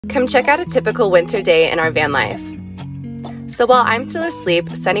Come check out a typical winter day in our van life. So while I'm still asleep,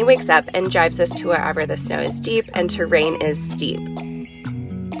 Sunny wakes up and drives us to wherever the snow is deep and terrain is steep.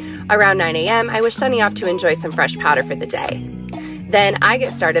 Around 9 a.m., I wish Sunny off to enjoy some fresh powder for the day. Then I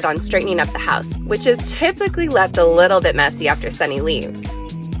get started on straightening up the house, which is typically left a little bit messy after Sunny leaves.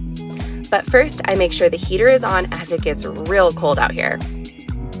 But first, I make sure the heater is on as it gets real cold out here.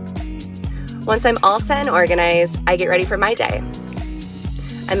 Once I'm all set and organized, I get ready for my day.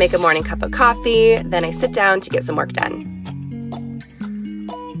 I make a morning cup of coffee, then I sit down to get some work done.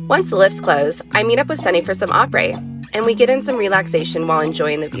 Once the lifts close, I meet up with Sunny for some après, and we get in some relaxation while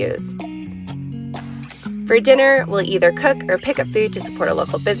enjoying the views. For dinner, we'll either cook or pick up food to support a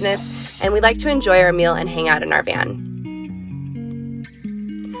local business, and we like to enjoy our meal and hang out in our van.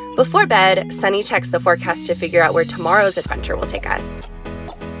 Before bed, Sunny checks the forecast to figure out where tomorrow's adventure will take us.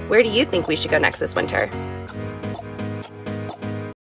 Where do you think we should go next this winter?